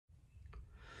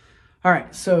All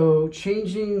right, so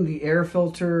changing the air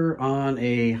filter on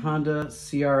a Honda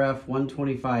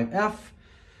CRF125F.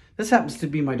 This happens to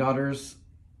be my daughter's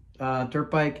dirt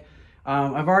bike.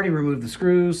 I've already removed the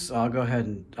screws. I'll go ahead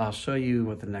and I'll show you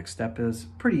what the next step is.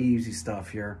 Pretty easy stuff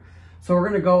here. So we're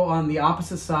gonna go on the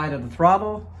opposite side of the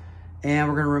throttle and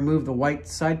we're gonna remove the white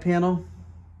side panel.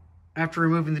 After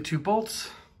removing the two bolts,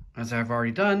 as I've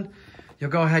already done, you'll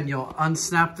go ahead and you'll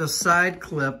unsnap the side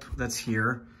clip that's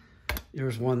here.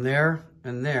 There's one there,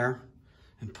 and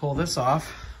pull this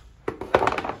off.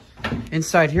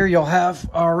 Inside here, you'll have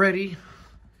already,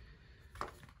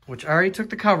 which I already took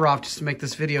the cover off just to make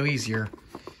this video easier.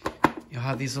 You'll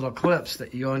have these little clips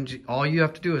that all you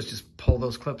have to do is just pull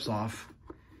those clips off,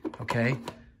 okay?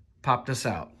 Pop this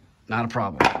out, not a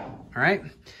problem, all right?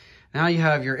 Now you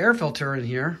have your air filter in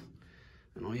here,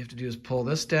 and all you have to do is pull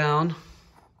this down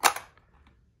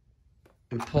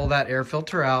and pull that air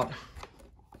filter out.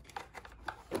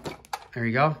 There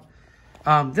you go.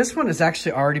 This one has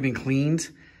actually already been cleaned.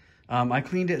 I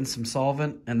cleaned it in some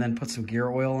solvent and then put some gear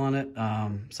oil on it.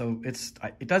 So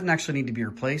it doesn't actually need to be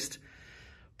replaced,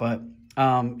 but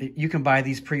you can buy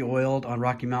these pre-oiled on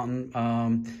Rocky Mountain.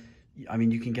 I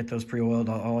mean, you can get those pre-oiled.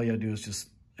 All you gotta do is just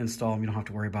install them. You don't have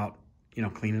to worry about,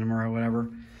 cleaning them or whatever.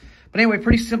 But anyway,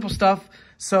 pretty simple stuff.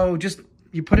 So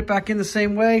you put it back in the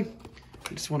same way.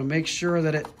 You just wanna make sure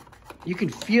that you can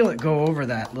feel it go over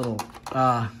that little,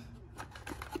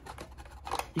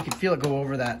 you can feel it go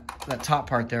over that top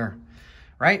part there,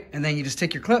 right? And then you just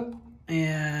take your clip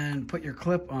and put your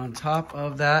clip on top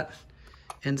of that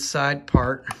inside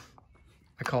part.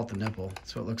 I call it the nipple.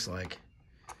 That's what it looks like.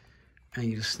 And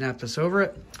you just snap this over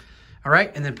it. All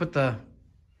right, and then put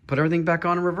everything back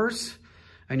on in reverse,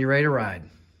 and you're ready to ride.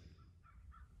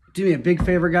 Do me a big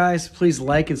favor, guys. Please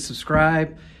like and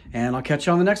subscribe, and I'll catch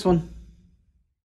you on the next one.